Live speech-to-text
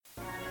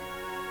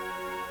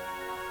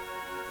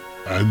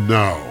And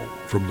now,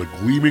 from the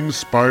gleaming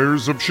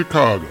spires of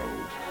Chicago,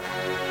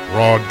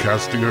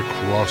 broadcasting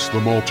across the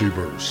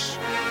multiverse,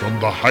 from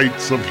the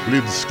heights of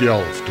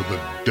Hlidskjalf to the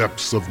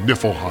depths of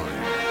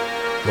Niflheim,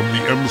 from the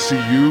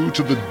MCU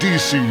to the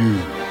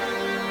DCU,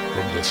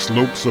 from the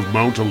slopes of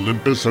Mount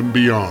Olympus and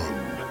beyond,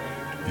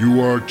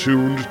 you are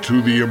tuned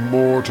to the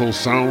immortal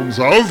sounds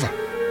of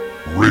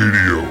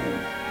Radio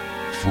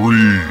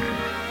Free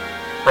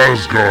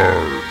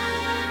Asgard.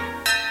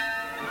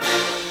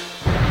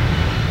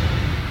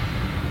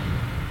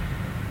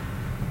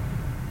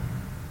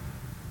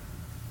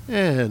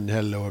 And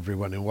hello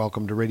everyone, and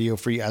welcome to Radio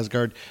Free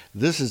Asgard.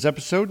 This is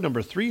episode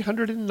number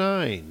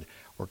 309.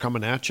 We're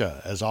coming at you,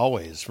 as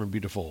always, from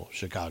beautiful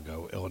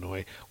Chicago,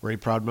 Illinois. We're a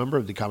proud member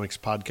of the Comics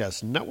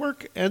Podcast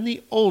Network and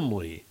the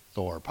only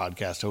Thor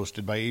podcast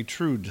hosted by a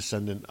true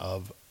descendant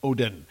of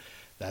Odin.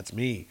 That's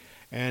me.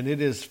 And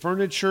it is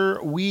Furniture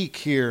Week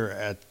here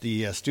at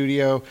the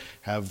studio.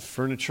 Have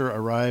furniture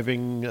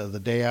arriving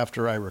the day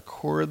after I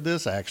record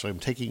this. Actually, I'm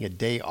taking a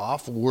day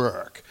off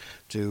work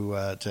to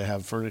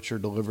have furniture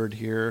delivered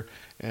here.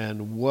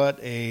 And what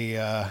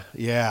a,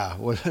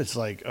 it's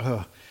like,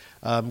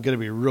 I'm going to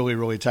be really,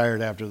 really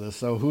tired after this.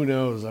 So who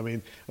knows? I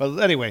mean,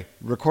 well, anyway,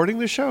 recording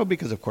the show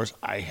because, of course,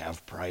 I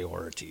have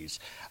priorities.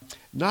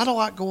 Not a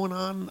lot going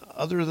on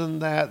other than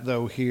that,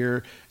 though,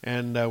 here.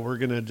 And we're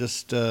going to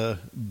just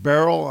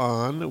barrel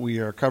on. We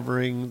are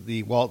covering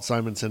the Walt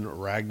Simonson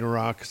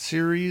Ragnarok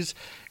series.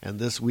 And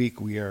this week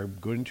we are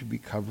going to be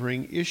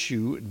covering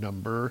issue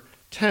number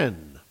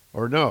 10.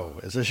 Or no,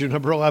 it's issue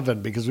number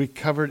 11 because we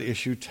covered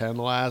issue 10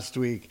 last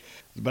week.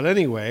 But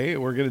anyway,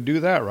 we're going to do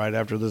that right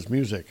after this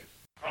music.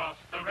 Across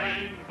the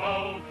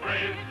rainbow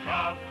bridge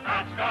of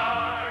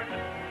Asgard,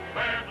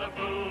 where the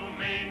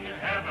booming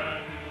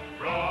heavens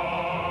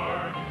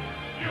roar,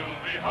 you'll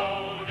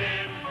behold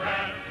in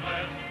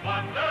breathless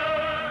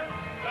wonder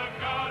the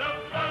god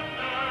of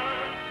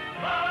thunder,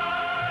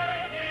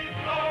 mighty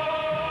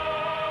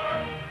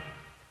Thor.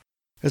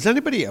 Has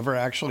anybody ever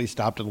actually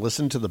stopped and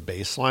listened to the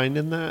bass line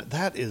in that?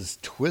 That is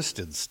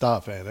twisted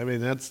stuff, man. I mean,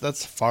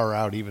 that's far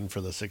out even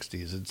for the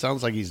 60s. It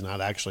sounds like he's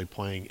not actually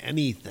playing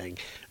anything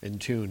in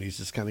tune. He's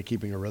just kind of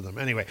keeping a rhythm.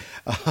 Anyway,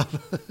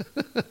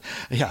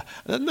 yeah,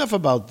 enough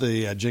about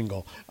the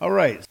jingle. All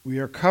right, we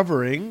are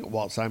covering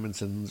Walt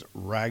Simonson's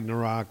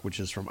Ragnarok, which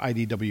is from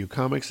IDW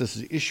Comics. This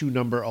is issue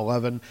number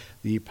 11,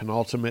 the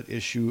penultimate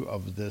issue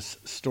of this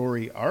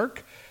story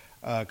arc.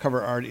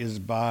 Cover art is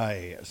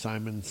by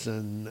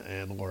Simonson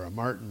and Laura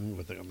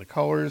Martin on the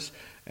colors,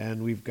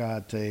 and we've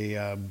got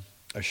a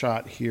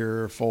shot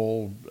here,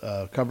 full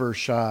cover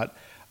shot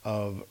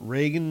of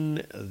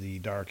Regn, the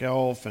Dark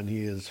Elf, and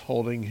he is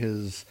holding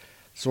his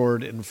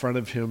sword in front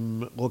of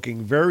him,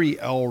 looking very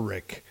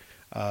Elric.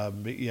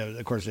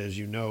 Of course, as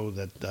you know,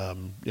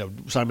 that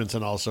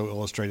Simonson also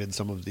illustrated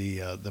some of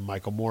the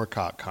Michael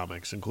Moorcock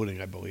comics, including,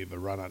 I believe, a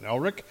run on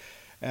Elric.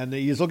 And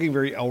he's looking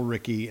very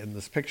Elric-y in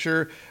this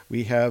picture.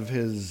 We have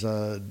his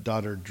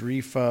daughter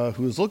Drifa,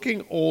 who's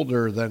looking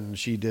older than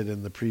she did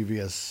in the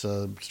previous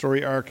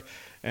story arc.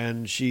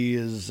 And she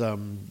is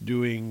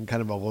doing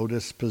kind of a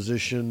lotus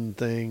position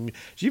thing.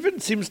 She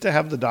even seems to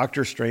have the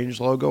Doctor Strange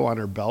logo on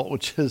her belt,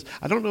 which is,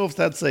 I don't know if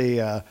that's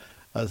a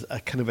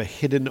kind of a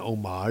hidden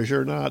homage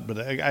or not, but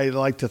I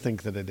like to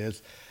think that it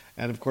is.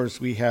 And of course,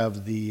 we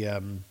have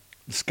the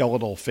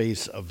skeletal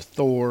face of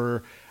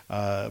Thor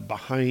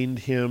behind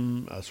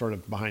him, sort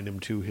of behind him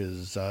to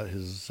his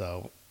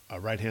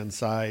right-hand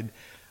side.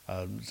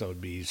 So it'd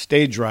be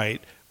stage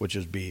right, which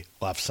would be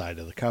left side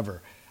of the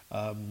cover.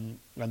 On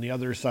the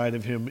other side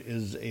of him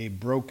is a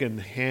broken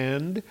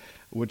hand,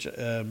 which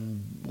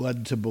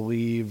led to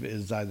believe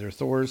is either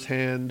Thor's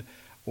hand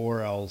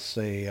or else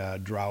a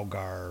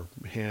Draugr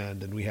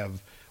hand. And we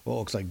have what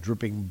looks like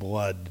dripping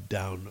blood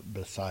down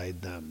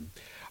beside them.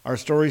 Our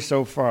story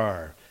so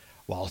far: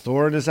 while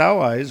Thor and his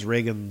allies,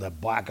 Regn the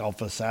Black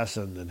Elf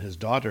Assassin and his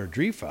daughter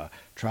Drifa,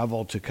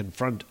 travel to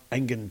confront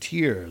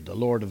Angantyr, the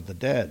Lord of the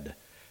Dead,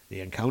 they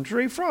encounter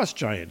a frost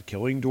giant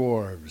killing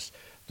dwarves.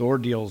 Thor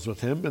deals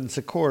with him and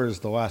succors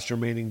the last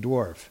remaining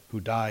dwarf, who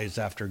dies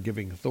after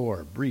giving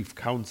Thor brief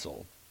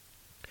counsel.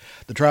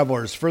 The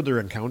travelers further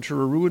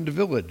encounter a ruined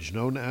village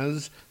known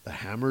as the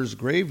Hammer's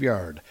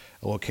Graveyard,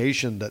 a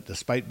location that,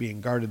 despite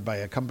being guarded by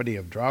a company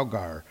of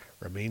Draugr,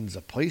 remains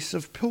a place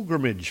of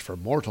pilgrimage for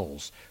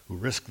mortals who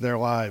risk their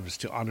lives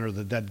to honor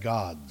the dead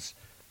gods,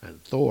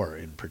 and Thor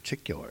in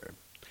particular.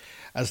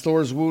 As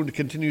Thor's wound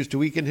continues to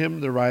weaken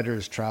him, the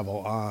riders travel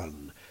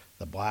on.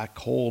 The black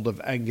hold of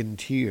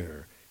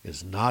Angantyr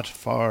is not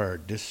far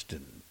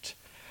distant.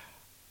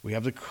 We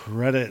have the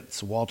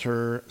credits.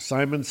 Walter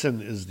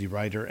Simonson is the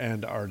writer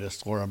and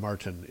artist. Laura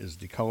Martin is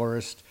the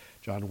colorist.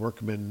 John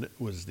Workman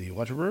was the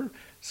letterer.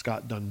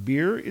 Scott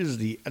Dunbier is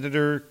the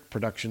editor.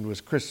 Production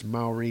was Chris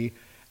Mowry.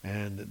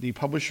 And the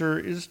publisher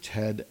is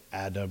Ted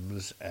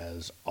Adams,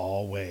 as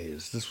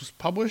always. This was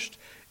published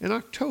in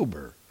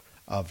October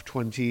of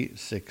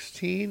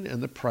 2016,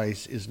 and the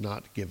price is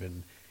not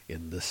given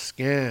in the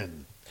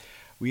scan.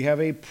 We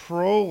have a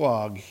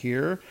prologue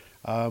here.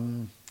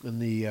 in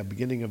the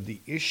beginning of the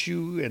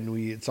issue, and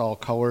it's all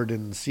colored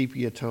in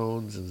sepia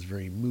tones and it's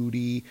very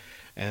moody.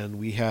 And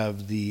we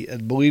have I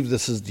believe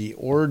this is the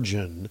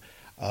origin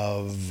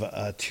of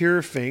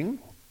Tyrfing,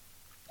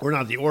 or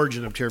not the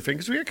origin of Tyrfing,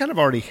 because we kind of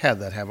already had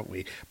that, haven't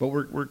we? But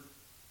we're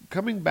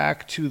coming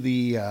back to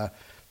the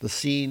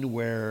scene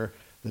where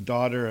the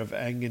daughter of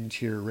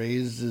Angantyr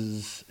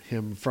raises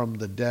him from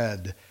the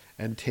dead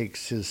and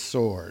takes his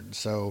sword.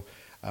 So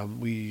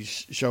we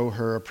show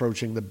her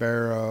approaching the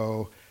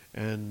barrow,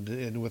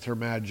 and with her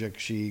magic,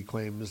 she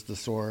claims the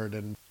sword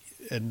and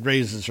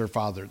raises her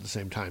father at the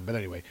same time. But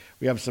anyway,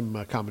 we have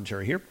some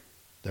commentary here.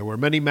 There were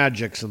many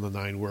magics in the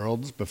Nine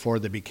Worlds before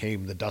they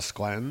became the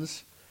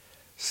Dusklands.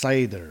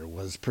 Scyther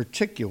was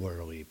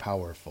particularly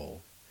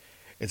powerful.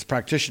 Its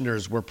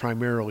practitioners were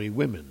primarily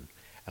women,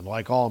 and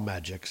like all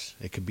magics,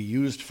 it could be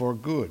used for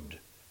good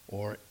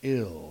or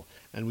ill.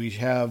 And we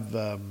have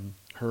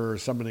her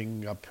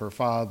summoning up her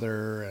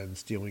father and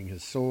stealing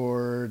his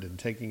sword and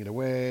taking it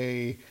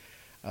away.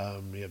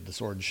 We have the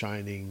sword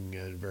shining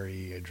in a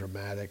very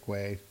dramatic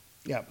way.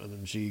 Yeah, and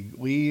then she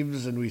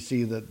leaves, and we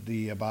see that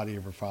the body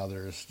of her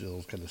father is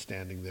still kind of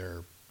standing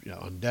there,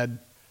 undead.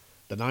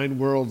 The Nine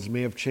Worlds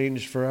may have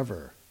changed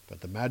forever,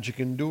 but the magic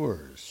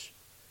endures,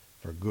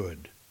 for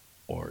good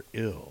or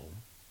ill.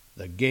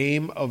 The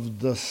Game of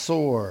the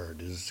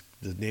Sword is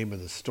the name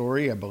of the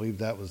story. I believe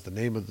that was the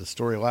name of the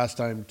story last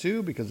time,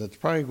 too, because that's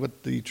probably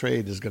what the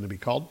trade is going to be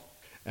called.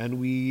 And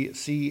we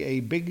see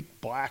a big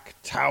black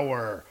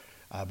tower.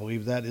 I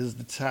believe that is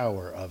the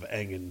Tower of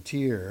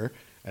Angantyr,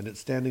 and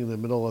it's standing in the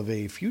middle of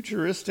a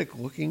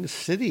futuristic-looking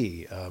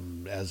city,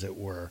 as it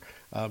were.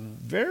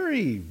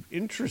 Very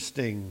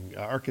interesting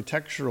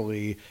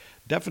architecturally,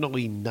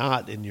 definitely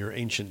not in your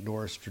ancient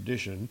Norse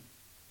tradition.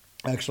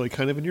 Actually,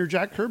 kind of in your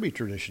Jack Kirby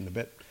tradition a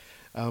bit.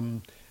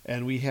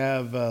 And we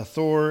have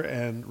Thor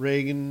and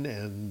Regn,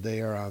 and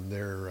they are on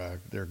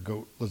their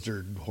goat,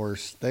 lizard,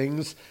 horse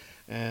things,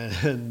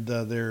 and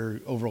they're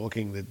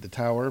overlooking the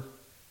tower.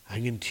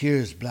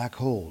 Angantyr's black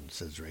hold,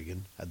 says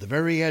Regn, at the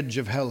very edge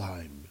of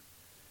Helheim.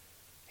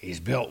 He's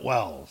built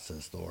well,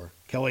 says Thor.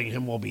 Killing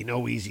him will be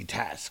no easy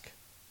task.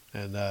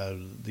 And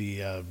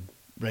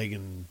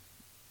Regn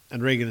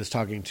is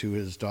talking to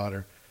his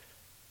daughter.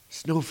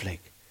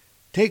 Snowflake,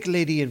 take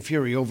Lady and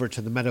Fury over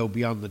to the meadow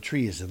beyond the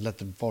trees and let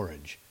them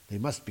forage. They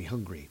must be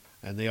hungry.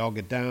 And they all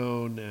get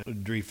down,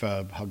 and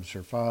Drifa hugs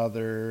her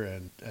father,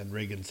 and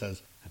Regn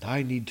says, and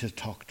I need to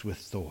talk with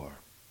Thor.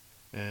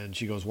 And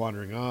she goes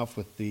wandering off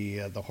with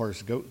the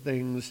horse goat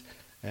things,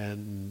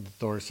 and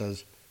Thor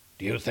says,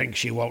 do you think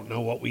she won't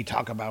know what we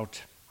talk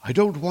about? I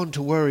don't want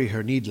to worry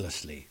her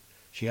needlessly.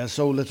 She has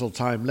so little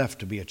time left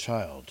to be a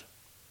child.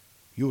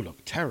 You look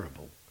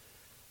terrible.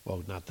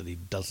 Well, not that he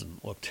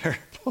doesn't look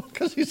terrible,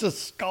 because he's a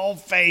skull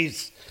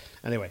face.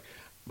 Anyway,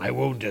 my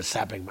wound is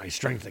sapping my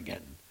strength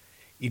again.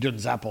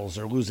 Idun's apples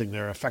are losing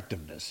their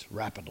effectiveness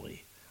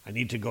rapidly. I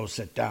need to go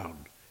sit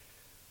down.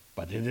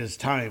 But it is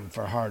time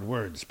for hard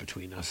words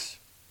between us.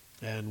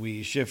 And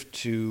we shift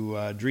to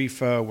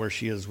Drifa, where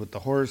she is with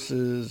the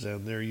horses,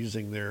 and they're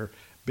using their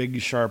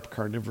big, sharp,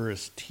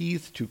 carnivorous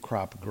teeth to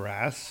crop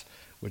grass,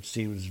 which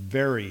seems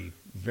very,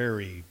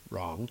 very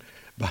wrong.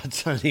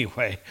 But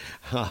anyway,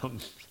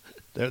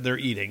 they're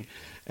eating,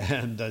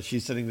 and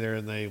she's sitting there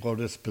in the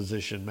lotus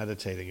position,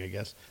 meditating, I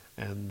guess.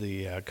 And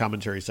the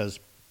commentary says,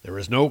 there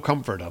is no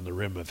comfort on the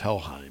rim of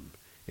Helheim.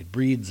 It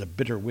breeds a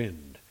bitter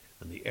wind,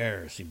 and the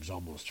air seems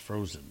almost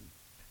frozen.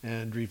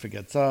 And Drifa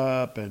gets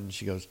up, and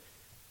she goes,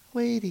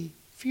 Lady,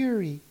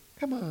 Fury,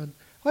 come on,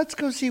 let's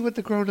go see what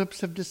the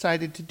grown-ups have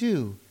decided to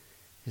do.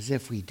 As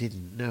if we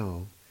didn't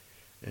know.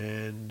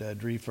 And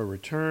Drifa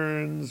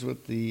returns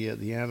with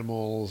the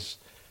animals,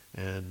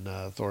 and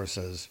Thor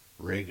says,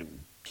 Regn.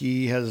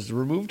 He has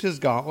removed his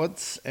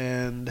gauntlets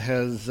and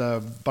has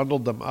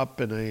bundled them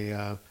up in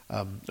a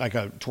like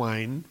a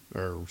twine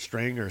or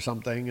string or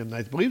something. And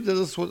I believe this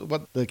is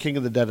what the King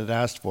of the Dead had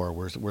asked for,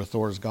 were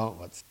Thor's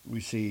gauntlets.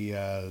 We see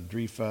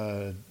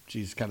Drifa,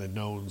 she's kind of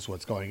knows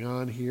what's going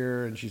on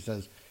here, and she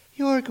says,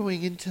 You're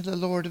going into the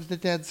Lord of the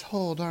Dead's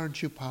hold,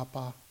 aren't you,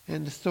 Papa?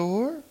 And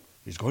Thor?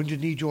 He's going to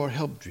need your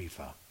help,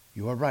 Drifa.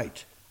 You are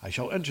right. I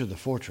shall enter the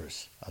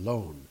fortress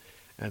alone.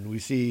 And we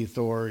see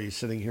Thor, he's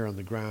sitting here on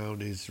the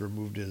ground. He's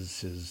removed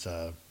his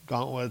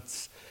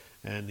gauntlets,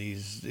 and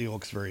he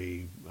looks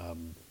very,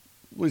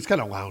 he's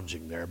kind of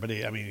lounging there, but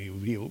he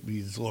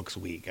looks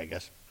weak, I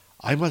guess.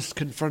 I must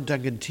confront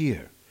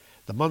Angantyr,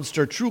 the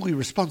monster truly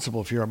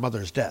responsible for your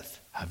mother's death.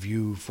 Have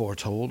you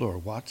foretold or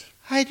what?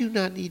 I do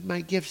not need my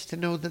gifts to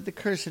know that the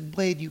cursed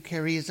blade you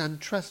carry is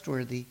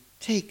untrustworthy.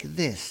 Take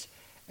this.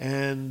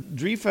 And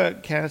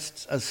Drifa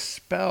casts a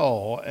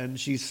spell, and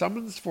she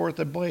summons forth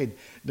a blade.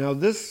 Now,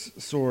 this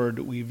sword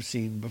we've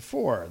seen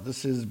before.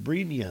 This is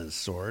Brynja's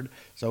sword,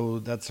 so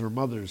that's her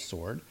mother's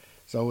sword.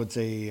 So it's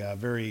a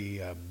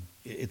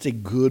it's a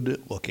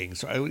good-looking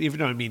sword. Even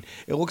though,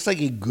 it looks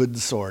like a good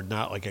sword,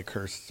 not like a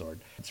cursed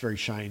sword. It's very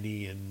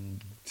shiny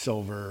and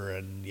silver,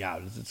 and yeah,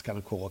 it's kind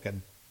of cool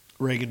looking.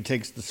 Regn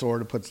takes the sword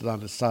and puts it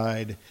on his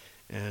side,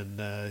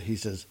 and he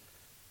says,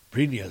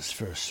 Brynja's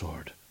first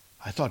sword.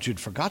 I thought you'd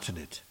forgotten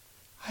it.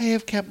 I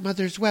have kept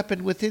Mother's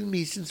weapon within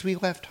me since we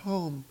left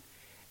home.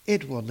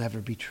 It will never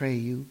betray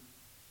you.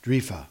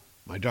 Drifa,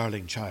 my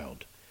darling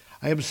child,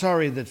 I am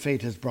sorry that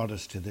fate has brought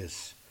us to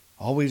this.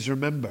 Always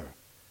remember,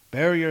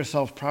 bear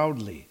yourself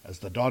proudly, as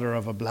the daughter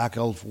of a black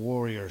elf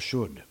warrior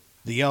should.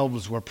 The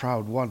elves were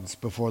proud once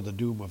before the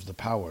doom of the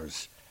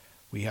powers.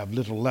 We have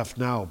little left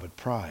now but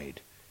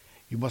pride.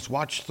 You must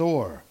watch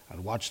Thor,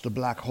 and watch the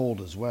black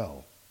hold as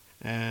well.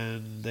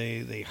 And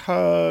they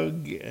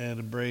hug and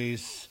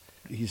embrace.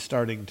 He's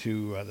starting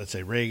to,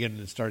 Regn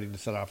is starting to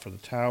set off for the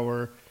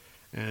tower.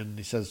 And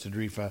he says to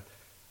Drifa,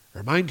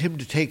 remind him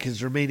to take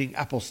his remaining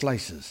apple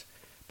slices,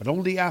 but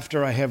only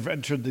after I have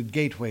entered the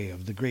gateway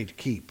of the great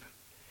keep.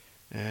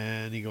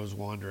 And he goes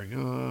wandering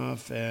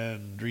off,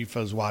 and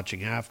Drifa's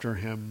watching after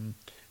him.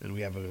 And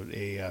we have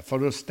a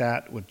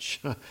photostat, which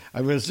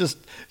I was just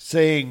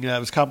saying, I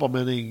was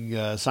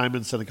complimenting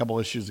Simonson a couple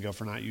issues ago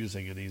for not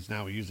using, and he's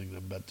now using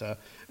them. But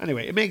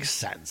anyway, it makes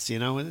sense, you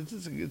know.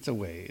 It's a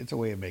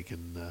way of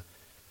making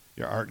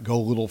your art go a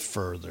little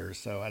further.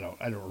 So I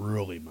don't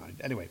really mind.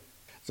 Anyway,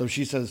 so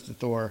she says to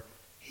Thor,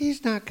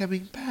 he's not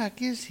coming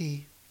back, is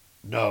he?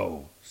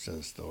 No,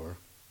 says Thor.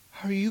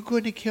 Are you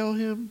going to kill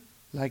him,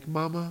 like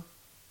Mama?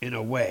 In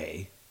a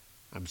way.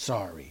 I'm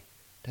sorry.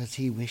 Does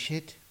he wish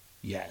it?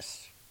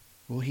 Yes.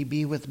 Will he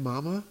be with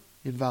Mama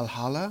in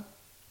Valhalla?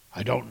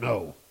 I don't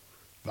know.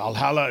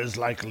 Valhalla is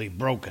likely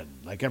broken,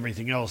 like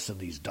everything else in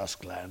these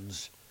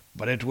Dusklands.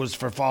 But it was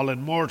for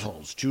fallen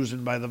mortals,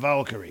 chosen by the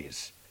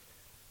Valkyries.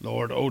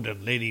 Lord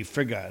Odin, Lady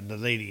Frigga, and the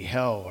Lady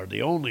Hel are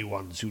the only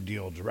ones who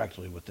deal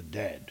directly with the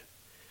dead.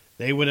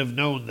 They would have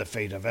known the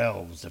fate of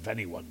elves if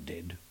anyone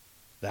did.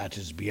 That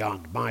is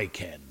beyond my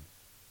ken.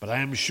 But I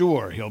am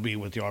sure he'll be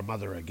with your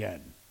mother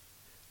again.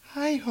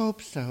 I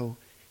hope so.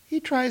 He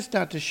tries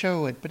not to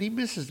show it, but he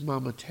misses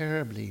Mama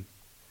terribly.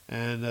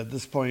 And at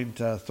this point,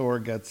 Thor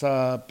gets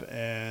up,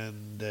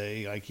 and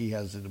he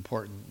has an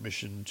important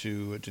mission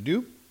to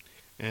do.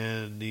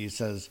 And he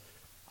says,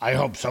 I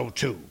hope so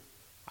too.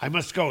 I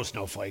must go,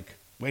 Snowflake.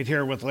 Wait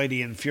here with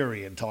Lady in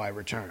Fury until I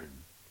return.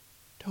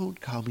 Don't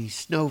call me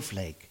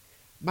Snowflake.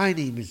 My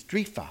name is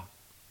Drifa.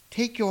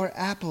 Take your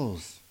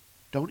apples.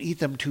 Don't eat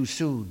them too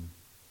soon.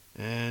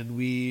 And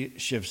we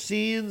shift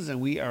scenes, and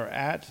we are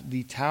at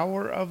the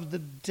Tower of the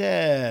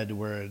Dead,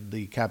 where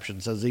the caption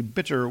says, a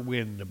bitter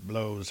wind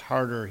blows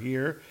harder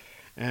here.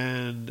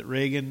 And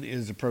Regn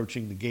is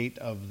approaching the gate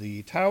of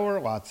the tower.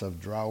 Lots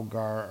of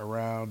Draugr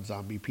around,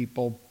 zombie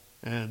people.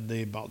 And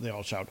they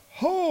all shout,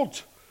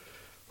 Halt!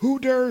 Who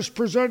dares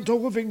present a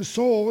living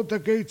soul at the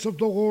gates of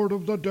the Lord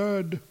of the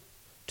Dead?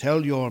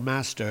 Tell your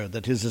master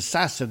that his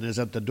assassin is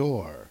at the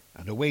door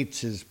and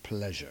awaits his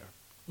pleasure.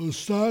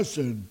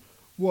 Assassin?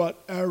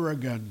 What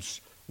arrogance!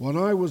 When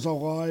I was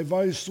alive,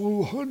 I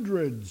slew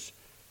hundreds.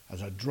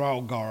 As a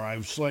Draugr,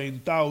 I've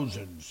slain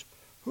thousands.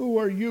 Who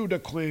are you to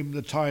claim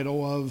the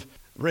title of...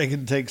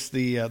 Regn takes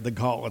the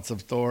gauntlets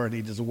of Thor, and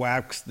he just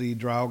whacks the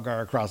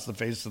Draugr across the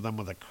face of them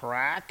with a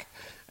crack.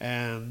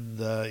 And,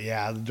 the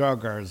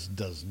Draugr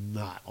does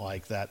not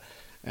like that.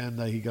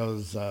 And he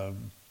goes,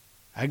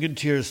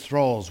 Angantyr's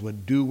thralls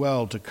would do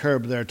well to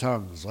curb their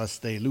tongues,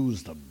 lest they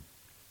lose them.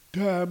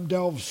 Damned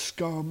elf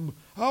scum!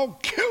 I'll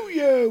kill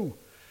you!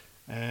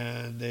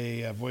 And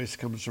a voice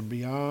comes from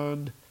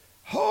beyond.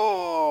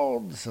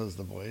 Hold, says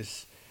the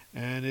voice.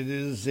 And it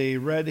is a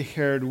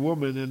red-haired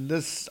woman, and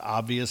this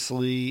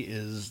obviously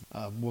is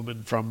a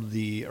woman from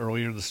the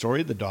earlier in the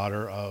story, the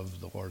daughter of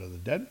the Lord of the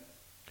Dead.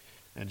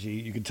 And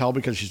you can tell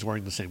because she's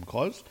wearing the same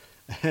clothes.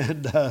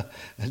 And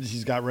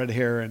she's got red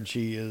hair, and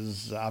she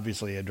is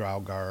obviously a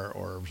Draugr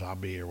or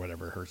zombie or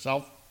whatever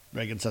herself.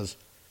 Regn says,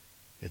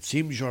 It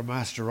seems your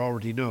master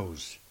already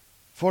knows.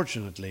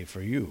 Fortunately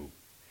for you.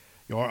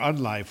 Your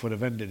unlife would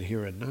have ended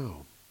here and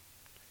now.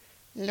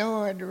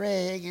 Lord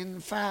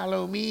Regn,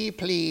 follow me,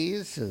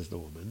 please, says the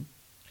woman.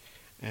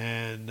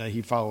 And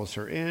he follows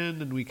her in,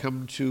 and we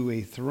come to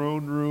a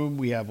throne room.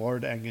 We have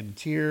Lord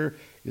Angantyr.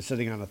 He's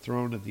sitting on a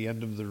throne at the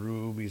end of the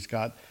room. He's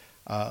got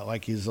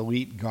his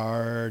elite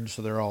guard,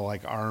 so they're all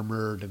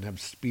armored and have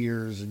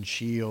spears and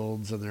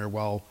shields, and they're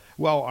well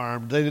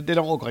armed. They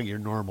don't look like your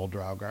normal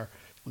Draugr.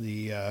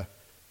 The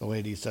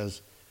lady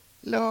says,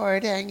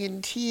 Lord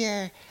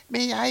Angantyr,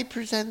 may I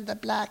present the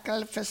Black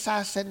Elf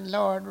assassin,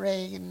 Lord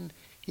Regn?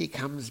 He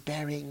comes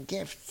bearing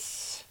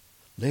gifts.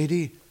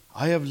 Lady,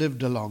 I have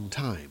lived a long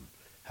time.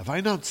 Have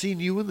I not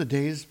seen you in the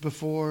days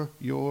before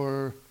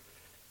your...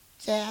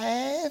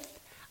 Death?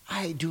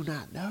 I do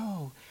not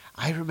know.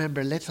 I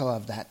remember little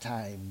of that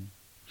time.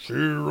 She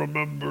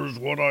remembers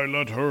what I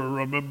let her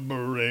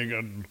remember,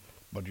 Regn.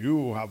 But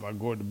you have a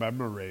good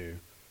memory.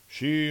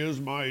 She is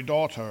my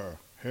daughter,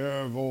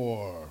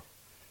 Hervor.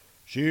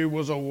 She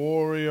was a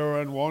warrior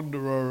and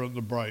wanderer in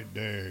the bright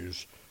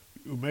days.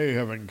 You may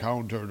have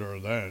encountered her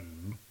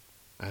then.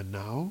 And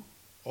now?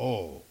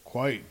 Oh,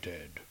 quite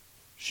dead.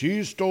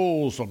 She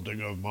stole something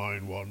of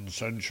mine 1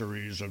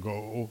 centuries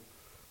ago.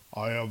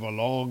 I have a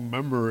long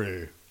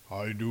memory.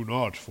 I do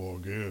not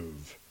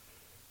forgive.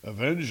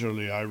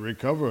 Eventually I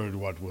recovered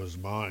what was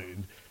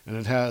mine, and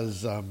it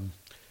has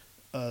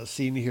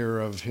scene here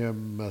of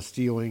him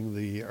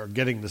stealing or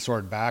getting the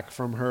sword back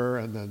from her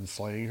and then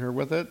slaying her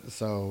with it.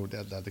 So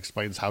that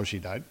explains how she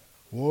died.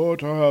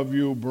 "What have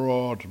you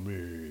brought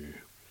me?"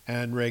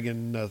 And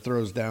Regn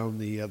throws down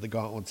the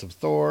gauntlets of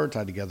Thor,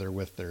 tied together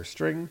with their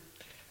string.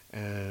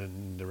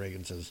 And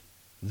Regn says,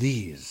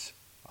 "These."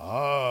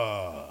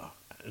 "Ah,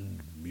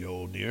 and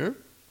Mjolnir?"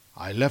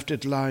 "I left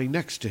it lying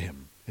next to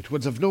him. It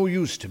was of no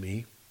use to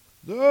me."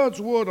 "That's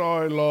what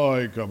I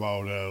like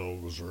about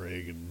elves,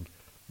 Regn.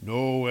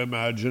 No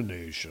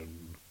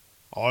imagination.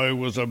 I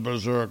was a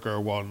berserker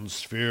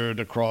once, feared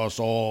across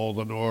all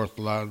the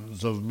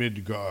northlands of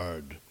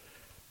Midgard.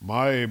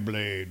 My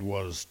blade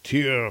was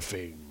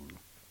Tyrfing.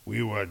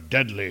 We were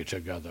deadly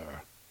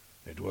together.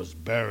 It was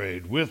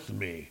buried with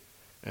me."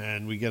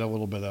 And we get a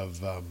little bit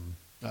of a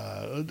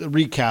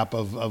recap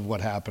of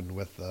what happened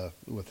with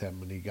him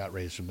when he got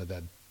raised from the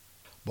dead.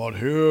 "But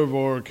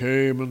Hervor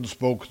came and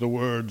spoke the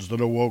words that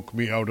awoke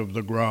me out of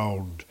the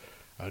ground,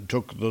 and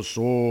took the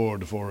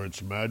sword for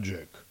its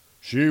magic.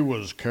 She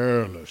was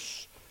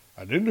careless,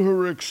 and in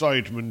her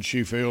excitement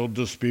she failed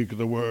to speak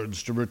the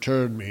words to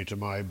return me to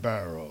my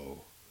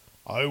barrow.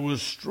 I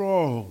was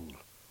strong.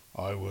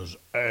 I was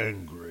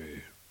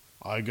angry.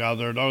 I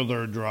gathered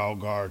other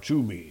Draugr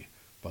to me,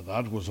 but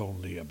that was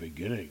only a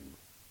beginning.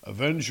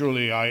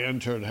 Eventually I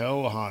entered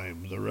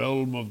Helheim, the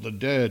realm of the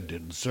dead,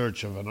 in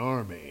search of an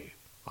army.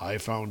 I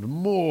found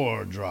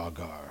more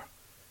Draugr,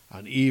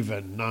 and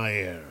even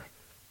Nair,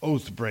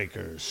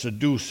 oathbreakers,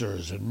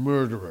 seducers, and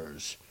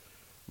murderers,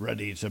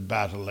 ready to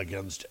battle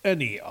against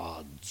any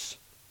odds.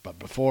 But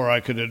before I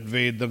could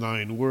invade the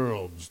 9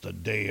 worlds, the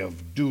day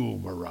of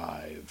doom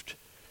arrived.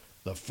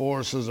 The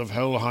forces of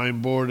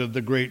Helheim boarded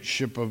the great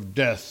ship of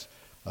death,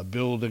 a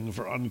building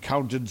for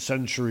uncounted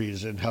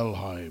centuries in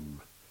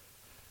Helheim."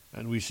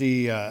 And we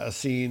see a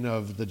scene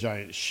of the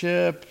giant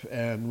ship,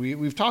 and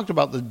we've talked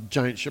about the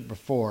giant ship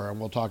before, and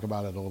we'll talk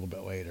about it a little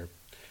bit later.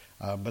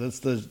 But it's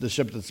the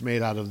ship that's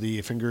made out of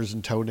the fingers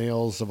and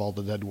toenails of all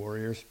the dead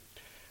warriors.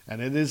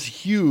 And it is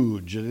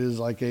huge. It is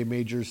like a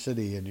major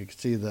city, and you can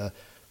see the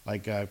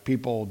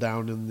people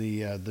down in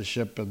the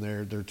ship, and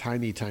they're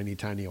tiny, tiny,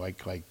 tiny,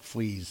 like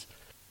fleas.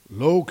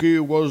 "Loki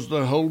was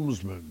the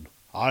helmsman.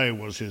 I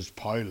was his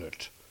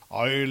pilot.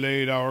 I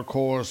laid our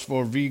course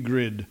for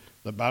Vigrid,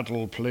 the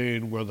battle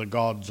plain where the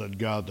gods had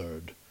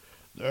gathered.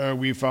 There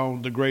we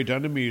found the great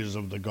enemies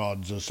of the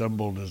gods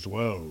assembled as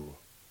well.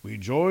 We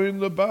joined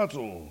the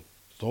battle.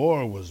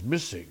 Thor was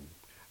missing,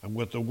 and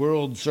with the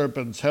world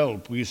serpent's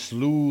help we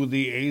slew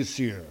the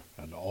Aesir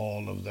and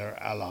all of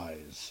their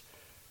allies.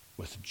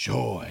 With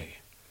joy,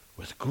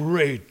 with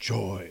great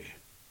joy.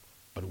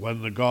 But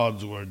when the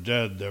gods were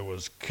dead, there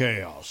was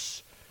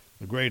chaos.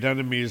 The great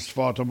enemies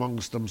fought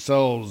amongst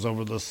themselves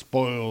over the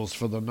spoils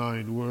for the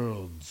 9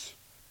 worlds.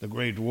 The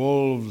great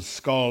wolves,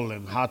 Skull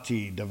and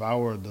Hati,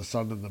 devoured the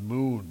sun and the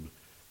moon,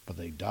 but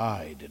they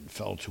died and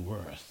fell to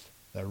earth.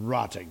 Their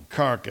rotting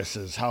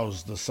carcasses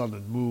house the sun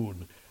and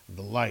moon, and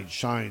the light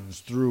shines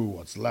through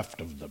what's left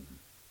of them.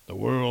 The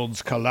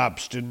worlds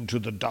collapsed into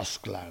the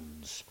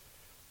Dusklands.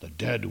 The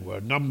dead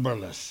were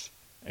numberless,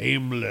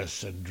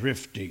 aimless, and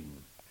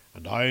drifting,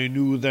 and I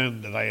knew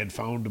then that I had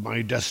found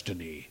my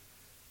destiny,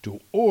 to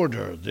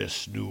order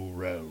this new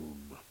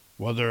realm.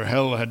 Whether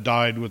Hel had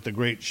died with the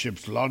great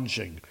ship's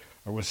launching,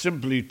 or was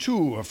simply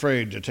too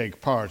afraid to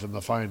take part in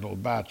the final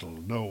battle,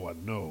 no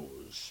one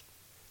knows.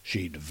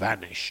 She'd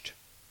vanished.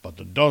 But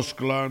the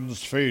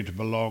Dusklands' fate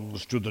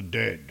belongs to the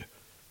dead,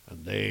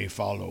 and they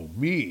follow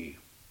me.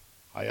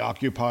 I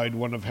occupied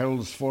one of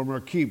Hel's former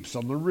keeps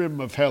on the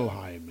rim of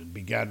Helheim and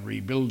began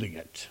rebuilding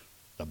it.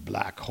 The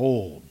black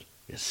hole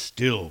is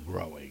still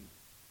growing.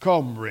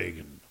 Come,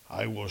 Regn,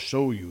 I will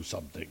show you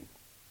something.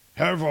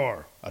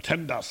 Hervor,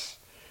 attend us."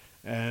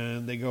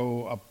 And they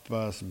go up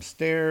some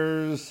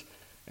stairs,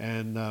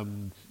 and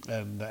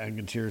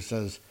Angantyr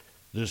says,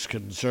 "This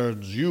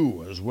concerns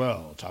you as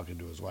well," talking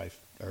to his wife,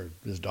 or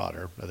his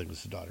daughter. I think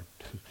it's his daughter.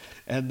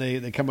 And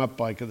they come up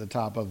at the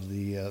top of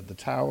the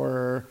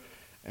tower,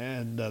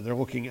 and they're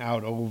looking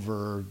out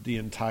over the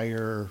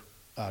entire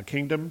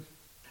kingdom.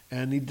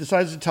 And he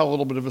decides to tell a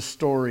little bit of a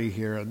story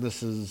here, and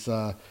this is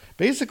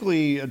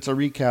basically it's a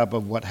recap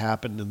of what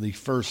happened in the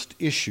first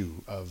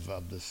issue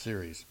of this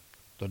series.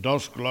 "The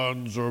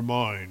Dusklands are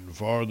mine,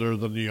 farther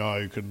than the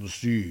eye can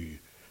see,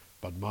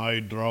 but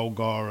my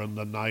Draugr and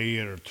the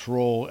Nair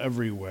troll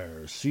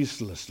everywhere,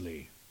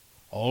 ceaselessly.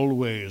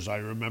 Always I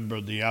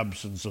remember the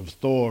absence of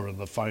Thor in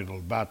the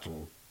final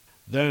battle.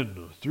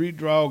 Then 3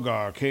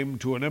 Draugr came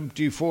to an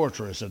empty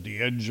fortress at the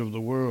edge of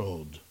the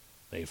world.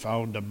 They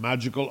found a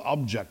magical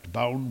object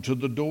bound to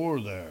the door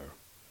there.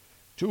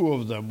 2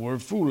 of them were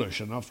foolish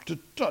enough to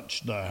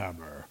touch the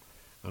hammer,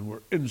 and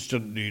were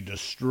instantly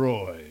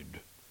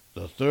destroyed.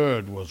 The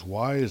 3rd was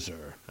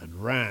wiser,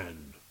 and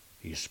ran.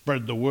 He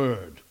spread the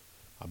word.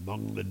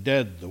 Among the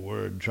dead the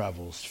word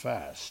travels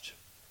fast.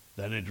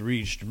 Then it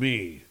reached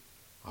me.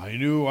 I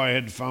knew I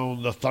had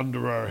found the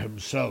Thunderer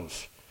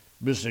himself,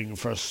 missing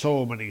for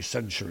so many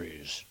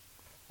centuries.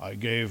 I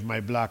gave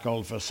my Black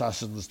Elf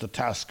assassins the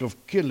task of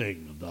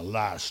killing the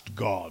last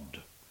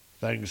god.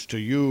 Thanks to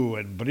you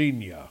and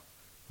Brynja,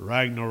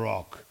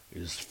 Ragnarok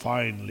is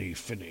finally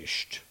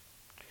finished.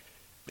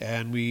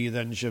 And we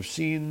then shift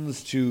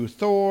scenes to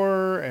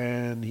Thor,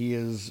 and he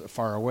is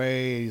far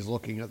away. He's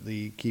looking at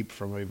the keep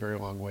from a very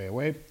long way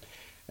away.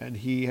 And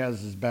he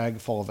has his bag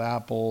full of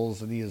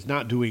apples, and he is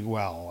not doing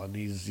well. And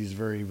he's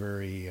very,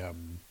 very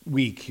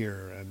weak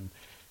here. And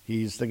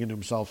he's thinking to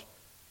himself,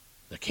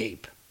 the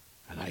cape,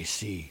 and I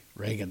see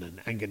Regn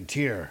and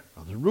Angantyr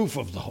on the roof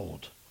of the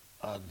hold.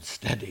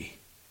 Unsteady.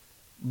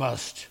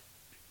 Must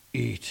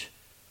eat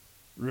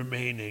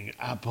remaining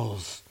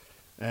apples.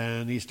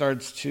 And he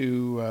starts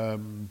to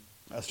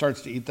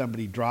eat them, but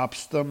he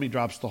drops them. He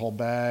drops the whole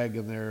bag,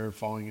 and they're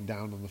falling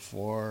down on the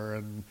floor.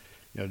 And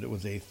it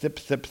was a thip,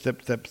 thip,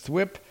 thip, thip,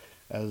 thwip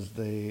as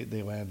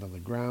they land on the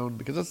ground,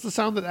 because that's the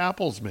sound that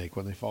apples make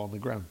when they fall on the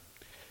ground.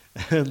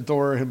 And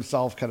Thor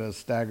himself kind of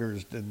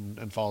staggers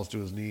and falls to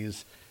his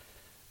knees.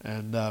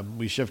 And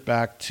we shift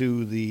back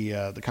to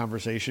the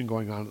conversation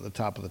going on at the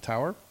top of the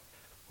tower.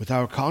 With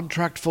our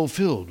contract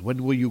fulfilled,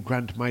 when will you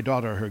grant my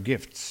daughter her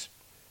gifts?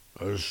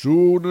 As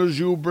soon as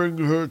you bring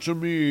her to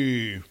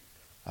me.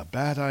 A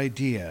bad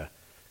idea.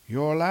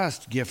 Your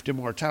last gift,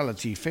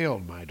 immortality,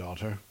 failed, my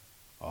daughter.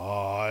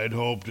 I'd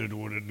hoped it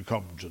wouldn't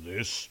come to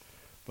this,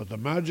 but the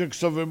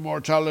magics of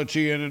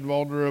immortality and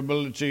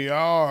invulnerability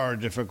are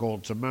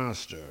difficult to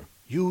master.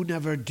 You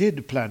never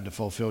did plan to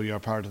fulfill your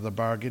part of the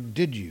bargain,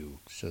 did you?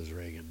 Says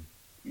Regn.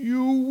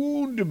 You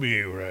wound me,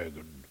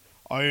 Regn.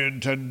 I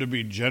intend to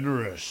be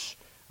generous,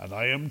 and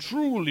I am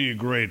truly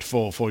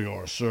grateful for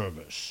your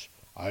service.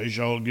 I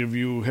shall give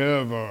you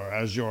Hervor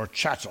as your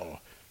chattel,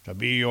 to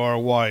be your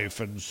wife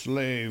and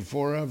slave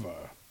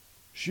forever.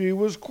 She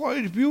was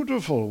quite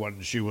beautiful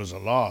when she was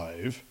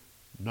alive.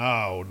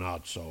 Now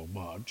not so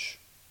much.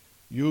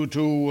 You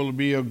two will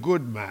be a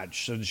good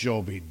match, since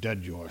you'll be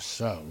dead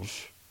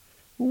yourself.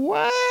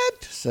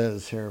 What?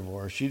 Says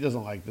Hervor. She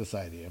doesn't like this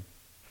idea.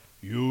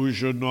 You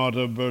should not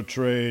have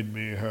betrayed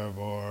me,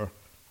 Hervor.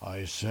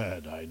 I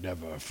said I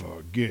never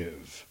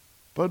forgive.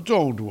 But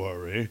don't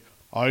worry.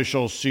 I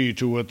shall see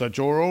to it that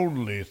your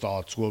only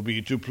thoughts will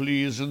be to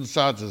please and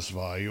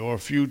satisfy your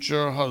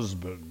future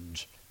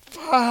husband.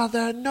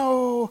 Father,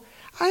 no.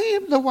 I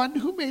am the one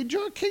who made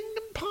your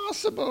kingdom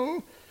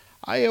possible.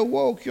 I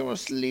awoke your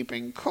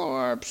sleeping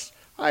corpse.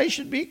 I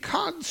should be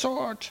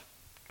consort.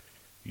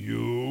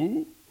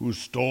 You, who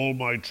stole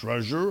my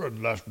treasure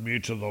and left me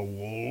to the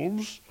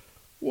wolves?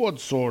 What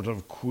sort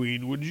of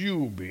queen would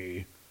you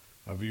be?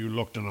 Have you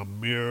looked in a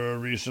mirror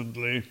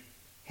recently?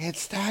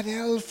 It's that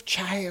elf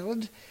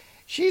child.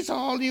 She's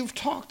all you've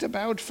talked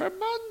about for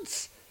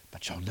months.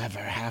 But you'll never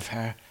have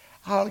her.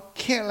 I'll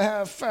kill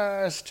her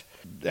first.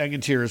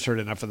 Angantyr has heard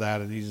enough of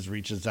that, and he just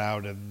reaches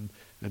out and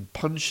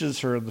punches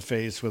her in the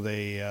face with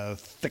a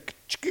thick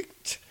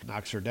chick,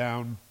 knocks her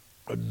down.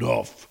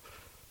 Enough.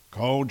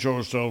 Count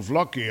yourself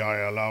lucky I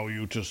allow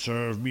you to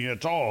serve me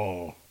at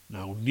all.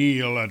 Now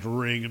kneel at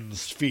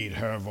Regn's feet,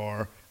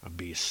 Hervor, and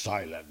be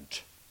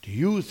silent. Do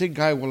you think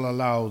I will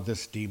allow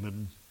this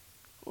demon?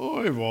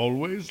 I've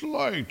always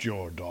liked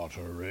your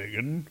daughter,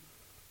 Regn.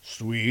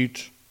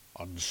 Sweet,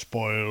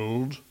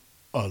 unspoiled,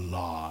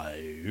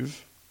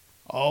 alive.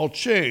 I'll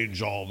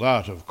change all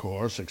that, of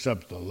course,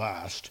 except the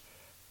last.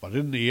 But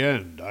in the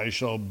end I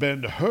shall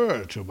bend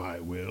her to my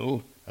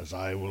will, as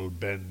I will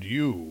bend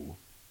you.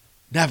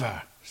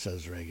 Never,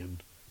 says Regn.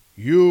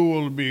 You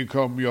will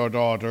become your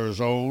daughter's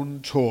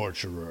own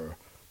torturer,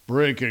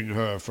 breaking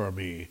her for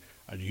me,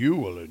 and you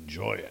will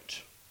enjoy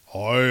it.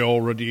 I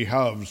already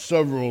have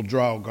several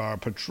Draugr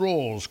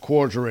patrols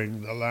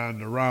quartering the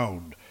land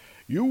around.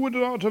 You would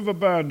not have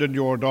abandoned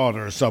your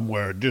daughter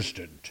somewhere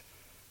distant.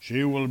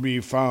 She will be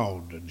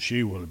found, and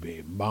she will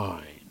be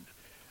mine.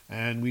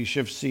 And we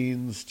shift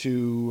scenes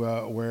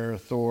to where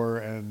Thor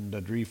and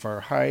Drifa are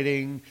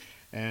hiding,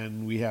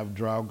 and we have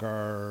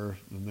Draugr,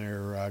 and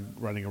they're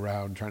running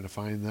around trying to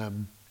find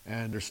them.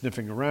 And they're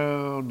sniffing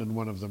around, and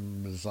one of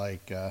them is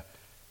like,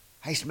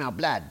 I smell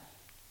blood.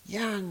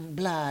 Young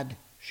blood.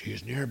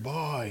 She's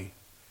nearby.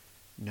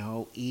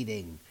 No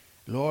eating.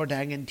 Lord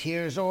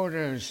Angantyr's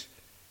orders.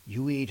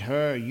 You eat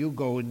her, you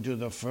go into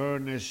the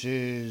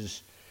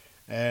furnaces.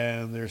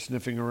 And they're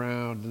sniffing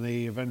around, and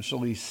they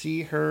eventually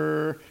see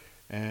her,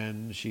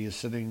 and she is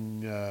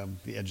sitting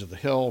the edge of the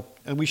hill.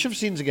 And we shift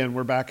scenes again.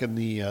 We're back in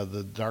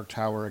the Dark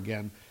Tower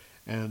again,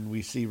 and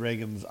we see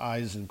Regn's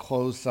eyes in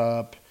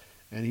close-up,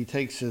 and he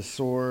takes his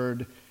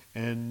sword,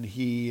 and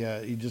he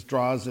just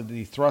draws it, and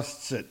he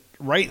thrusts it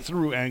right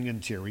through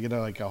Angantyr. We get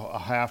a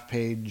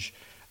half-page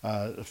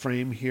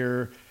frame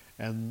here,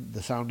 and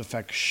the sound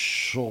effect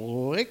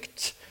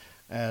shlicked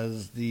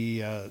as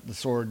the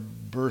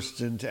sword bursts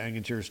into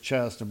Angantyr's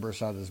chest and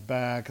bursts out his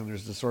back, and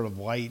there's this sort of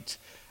light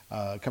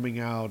coming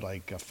out,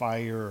 like a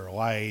fire or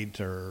light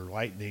or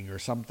lightning or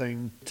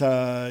something.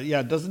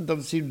 It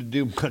doesn't seem to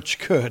do much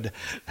good.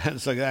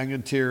 And so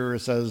Angantyr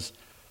says,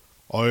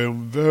 I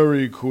am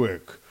very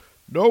quick.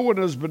 No one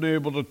has been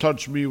able to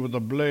touch me with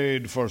a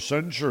blade for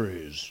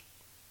centuries.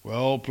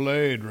 Well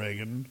played,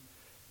 Regn.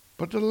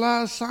 But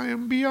alas, I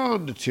am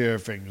beyond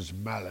Tyrfing's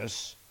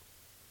malice.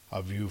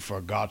 Have you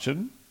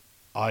forgotten?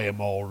 I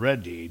am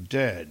already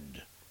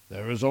dead.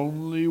 There is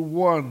only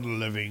one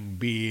living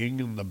being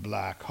in the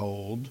black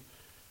hold,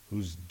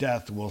 whose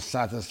death will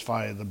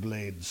satisfy the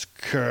blade's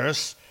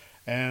curse.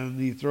 And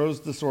he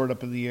throws the sword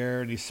up in the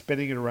air, and he's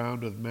spinning it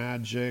around with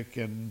magic,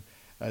 and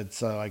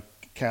it's like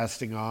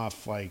casting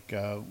off like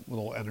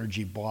little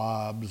energy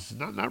blobs.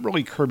 Not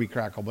really Kirby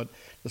Crackle, but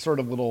the sort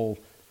of little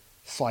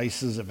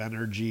slices of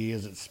energy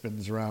as it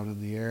spins around in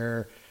the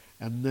air.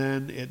 And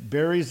then it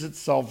buries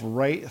itself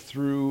right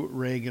through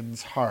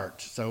Regn's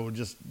heart. So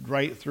just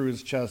right through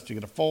his chest. You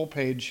get a full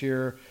page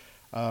here.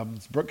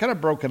 It's kind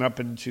of broken up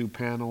into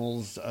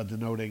panels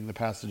denoting the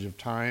passage of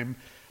time,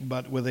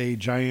 but with a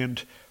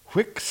giant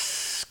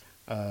whoosh.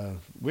 Yeah,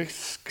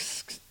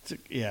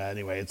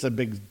 anyway, it's a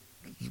big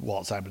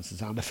Walt Simonson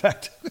sound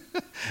effect.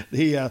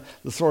 The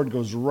sword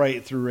goes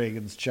right through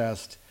Regn's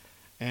chest,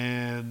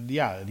 and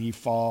he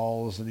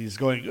falls, and he's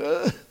going.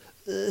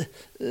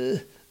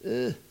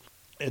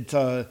 It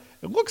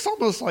looks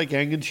almost like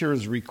Angantyr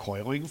is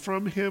recoiling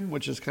from him,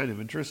 which is kind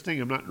of interesting.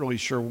 I'm not really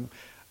sure.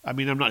 I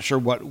mean, I'm not sure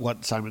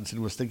what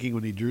Simonson was thinking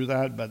when he drew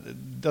that, but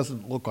it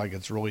doesn't look like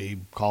it's really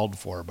called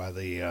for by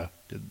the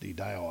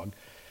dialogue.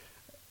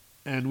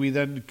 And we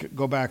then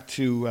go back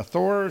to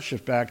Thor,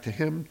 shift back to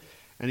him,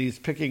 and he's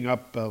picking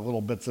up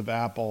little bits of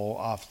apple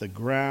off the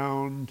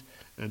ground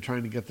and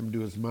trying to get them to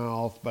his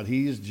mouth, but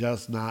he's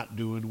just not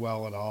doing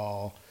well at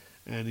all.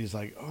 And he's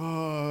like,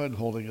 oh, and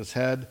holding his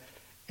head,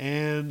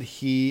 and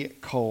he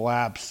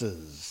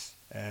collapses,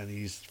 and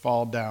he's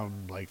fall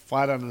down like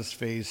flat on his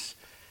face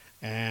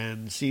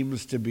and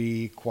seems to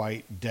be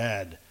quite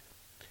dead.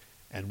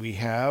 And we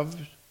have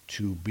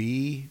to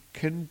be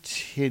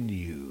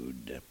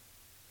continued.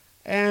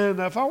 And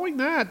following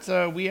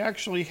that, we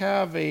actually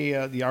have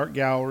the art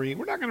gallery.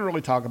 We're not going to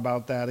really talk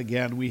about that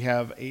again. We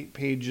have 8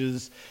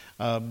 pages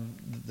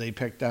they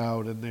picked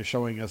out, and they're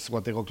showing us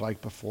what they looked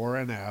like before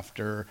and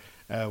after,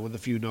 with a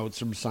few notes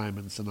from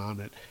Simonson on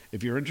it.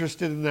 If you're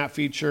interested in that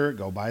feature,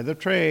 go buy the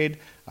trade,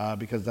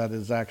 because that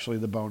is actually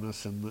the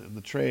bonus in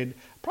the trade,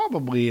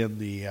 probably in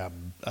the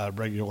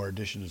regular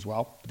edition as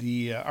well.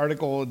 The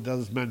article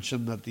does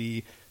mention that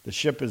the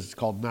ship is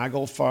called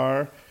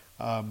Naglfar.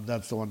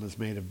 That's the one that's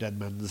made of dead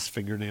men's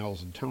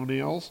fingernails and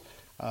toenails,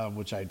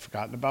 which I'd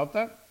forgotten about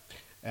that.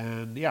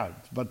 And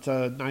but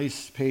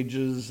nice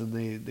pages,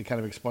 and they kind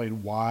of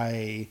explain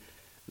why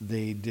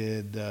they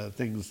did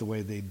things the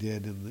way they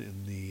did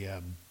in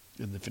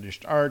the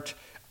finished art.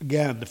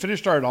 Again, the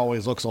finished art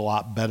always looks a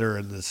lot better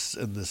in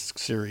this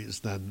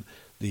series than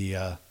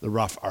the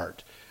rough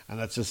art, and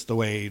that's just the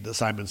way the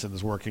Simonson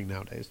is working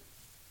nowadays.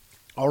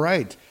 All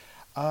right.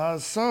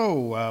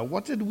 So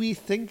what did we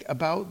think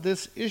about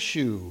this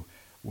issue?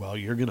 Well,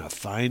 you're going to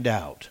find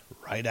out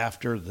right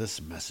after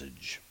this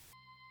message.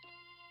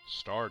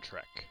 Star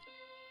Trek.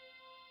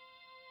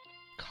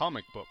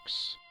 Comic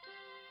books.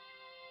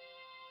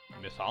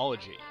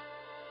 Mythology.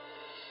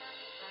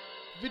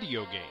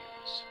 Video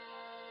games.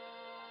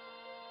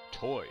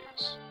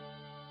 Toys.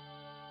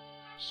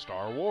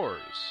 Star Wars.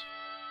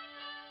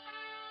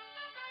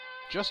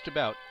 Just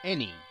about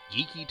any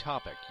geeky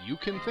topic you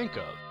can think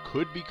of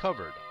could be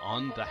covered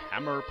on the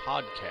Hammer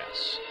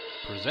Podcasts,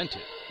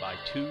 presented by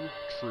 2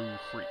 True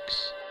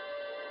Freaks.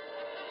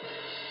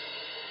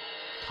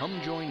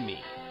 Come join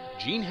me,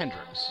 Gene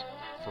Hendricks,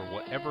 for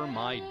whatever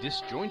my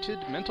disjointed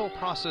mental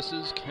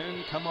processes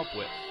can come up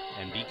with,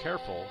 and be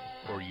careful,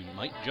 or you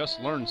might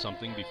just learn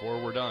something before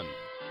we're done.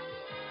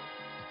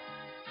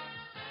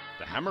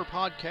 The Hammer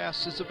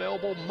Podcast is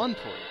available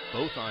monthly,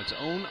 both on its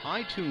own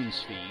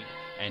iTunes feed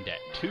and at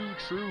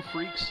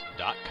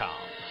twotruefreaks.com.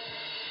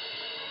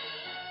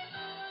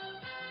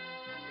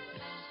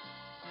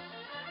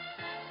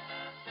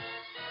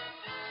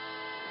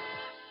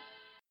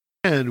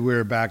 And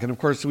we're back, and of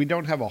course, we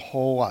don't have a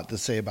whole lot to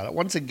say about it.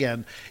 Once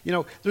again,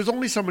 there's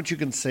only so much you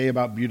can say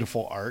about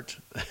beautiful art,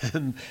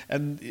 and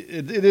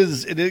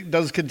it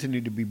does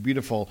continue to be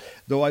beautiful.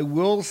 Though I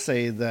will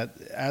say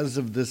that as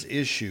of this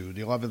issue,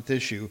 the 11th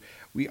issue,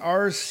 we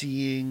are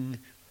seeing,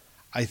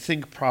 I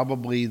think,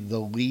 probably the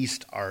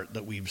least art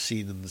that we've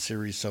seen in the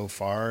series so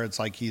far. It's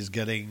like he's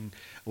getting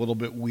a little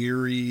bit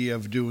weary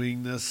of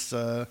doing this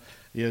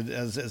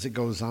as it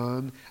goes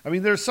on. I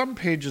mean, there's some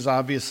pages,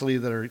 obviously,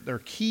 that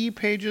are key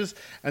pages,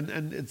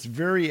 and it's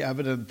very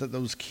evident that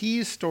those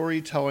key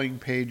storytelling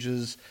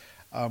pages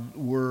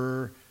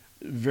were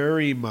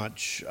very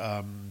much,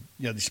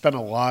 they spent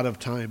a lot of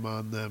time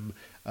on them,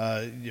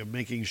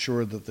 making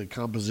sure that the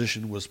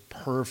composition was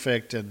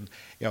perfect, and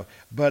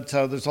but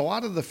there's a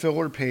lot of the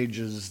filler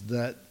pages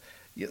that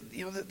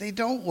they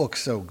don't look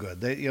so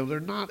good. They're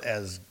not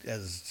as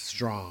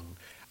strong.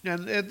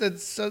 And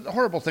it's a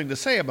horrible thing to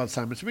say about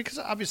Simonson, because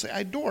obviously I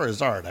adore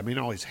his art. I mean,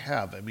 I always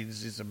have. I mean,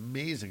 he's an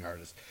amazing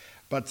artist.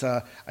 But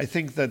I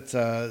think that,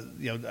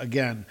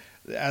 again,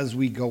 as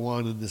we go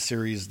on in the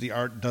series, the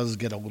art does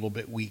get a little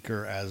bit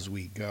weaker as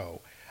we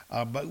go.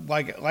 But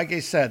like I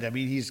said, I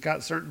mean, he's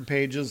got certain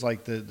pages,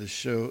 like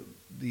the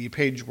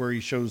page where he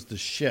shows the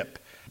ship.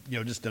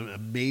 Just an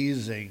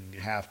amazing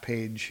half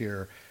page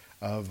here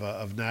of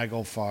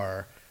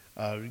Naglfar.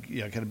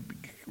 kind of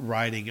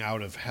riding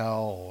out of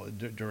hell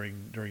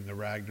during the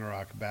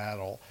Ragnarok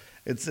battle.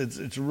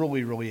 It's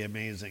really, really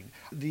amazing.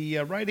 The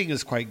writing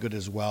is quite good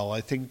as well.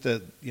 I think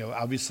that,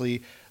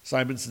 obviously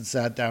Simonson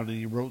sat down and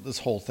he wrote this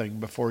whole thing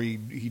before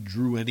he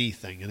drew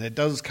anything. And it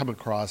does come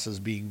across as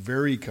being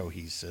very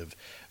cohesive,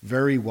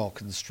 very well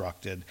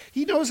constructed.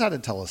 He knows how to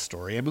tell a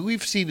story. I mean,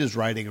 we've seen his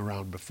writing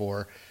around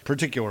before,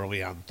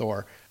 particularly on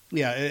Thor.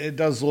 Yeah, it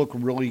does look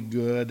really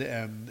good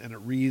and it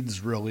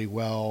reads really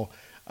well.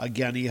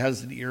 Again, he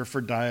has an ear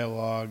for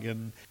dialogue,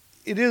 and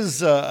it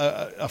is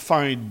a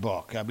fine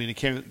book. I mean, I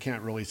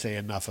can't really say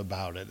enough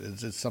about it.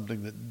 It's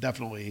something that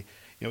definitely,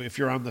 if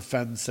you're on the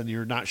fence and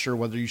you're not sure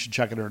whether you should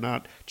check it or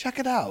not, check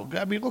it out.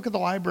 I mean, look at the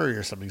library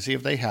or something, see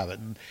if they have it,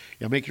 and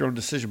make your own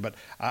decision. But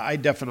I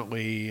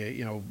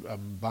definitely,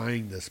 I'm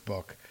buying this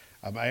book.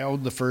 I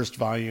own the first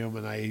volume,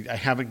 and I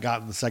haven't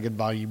gotten the second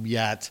volume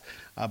yet,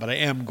 but I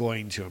am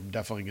going to. I'm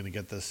definitely going to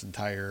get this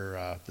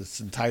entire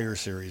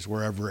series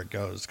wherever it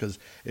goes, because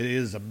it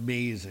is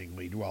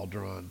amazingly well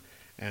drawn.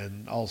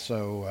 And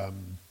also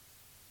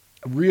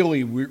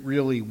really,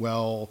 really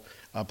well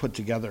put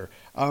together.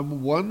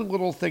 One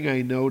little thing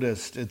I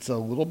noticed, it's a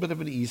little bit of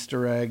an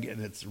Easter egg,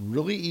 and it's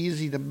really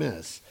easy to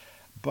miss.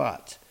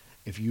 But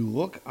if you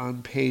look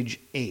on page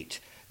 8,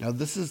 now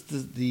this is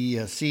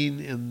the scene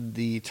in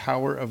the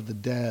Tower of the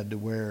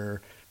Dead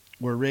where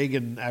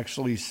Regn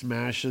actually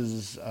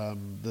smashes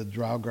the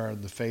Draugr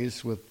in the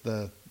face with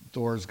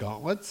Thor's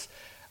gauntlets.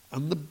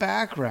 On the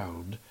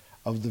background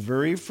of the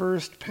very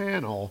first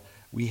panel,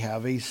 we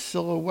have a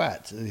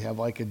silhouette. We have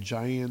like a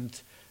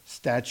giant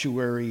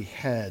statuary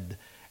head,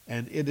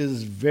 and it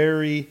is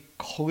very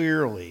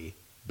clearly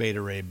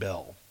Beta Ray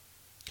Bill.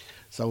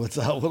 So it's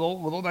a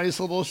little nice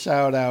little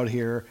shout out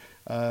here,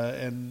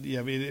 and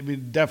yeah, I mean,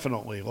 it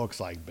definitely looks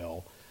like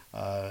Bill,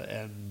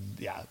 and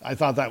yeah, I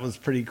thought that was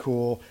pretty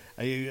cool.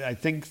 I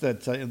think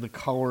that in the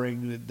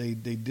coloring, they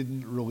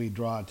didn't really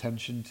draw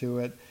attention to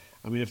it.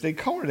 I mean, if they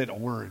colored it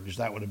orange,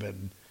 that would have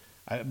been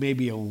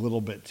maybe a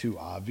little bit too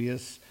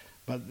obvious.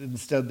 But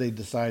instead, they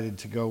decided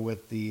to go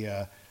with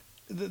the.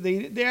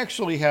 They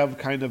actually have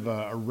kind of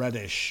a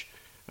reddish.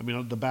 I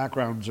mean, the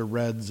backgrounds are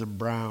reds and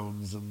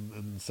browns,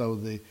 and so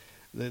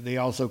they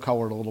also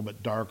colored a little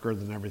bit darker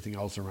than everything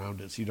else around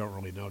it, so you don't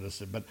really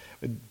notice it. But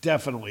it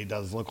definitely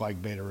does look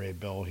like Beta Ray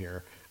Bill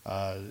here,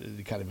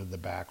 kind of in the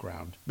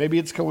background. Maybe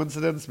it's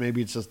coincidence.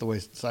 Maybe it's just the way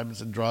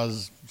Simonson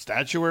draws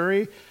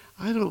statuary.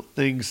 I don't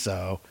think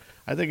so.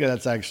 I think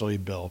that's actually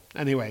Bill.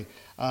 Anyway,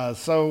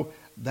 so.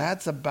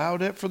 That's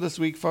about it for this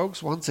week,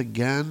 folks. Once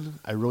again,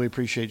 I really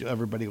appreciate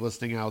everybody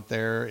listening out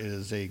there. It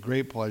is a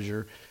great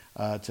pleasure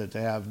to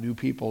have new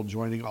people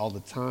joining all the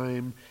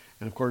time.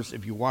 And, of course,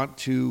 if you want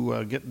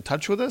to get in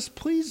touch with us,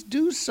 please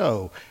do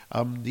so.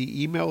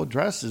 The email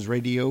address is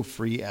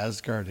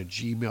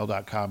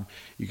radiofreeasgard@gmail.com.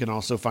 You can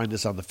also find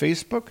us on the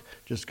Facebook.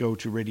 Just go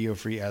to Radio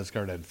Free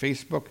Asgard on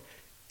Facebook,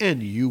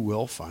 and you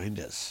will find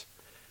us.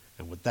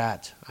 And with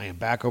that, I am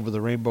back over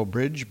the Rainbow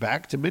Bridge,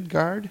 back to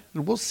Midgard,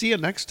 and we'll see you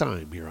next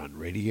time here on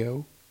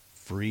Radio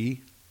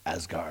Free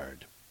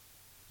Asgard.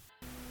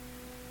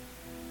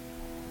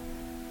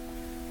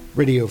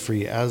 Radio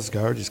Free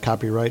Asgard is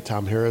copyright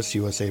Tom Harris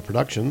USA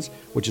Productions,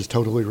 which is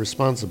totally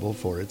responsible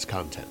for its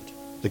content.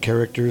 The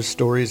characters,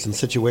 stories, and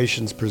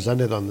situations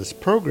presented on this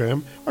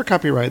program are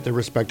copyright their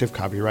respective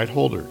copyright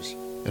holders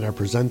and are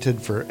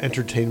presented for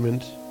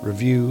entertainment,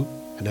 review,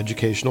 and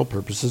educational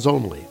purposes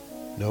only.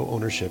 No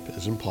ownership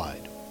is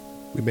implied.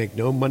 We make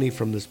no money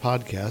from this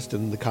podcast,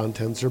 and the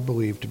contents are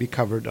believed to be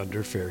covered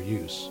under fair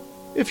use.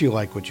 If you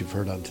like what you've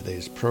heard on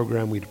today's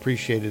program, we'd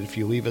appreciate it if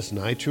you leave us an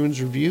iTunes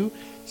review,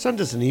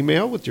 send us an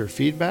email with your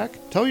feedback,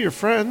 tell your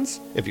friends,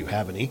 if you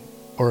have any,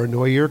 or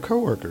annoy your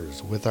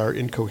coworkers with our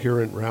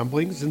incoherent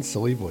ramblings and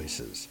silly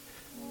voices.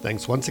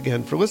 Thanks once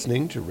again for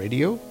listening to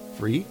Radio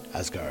Free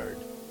Asgard.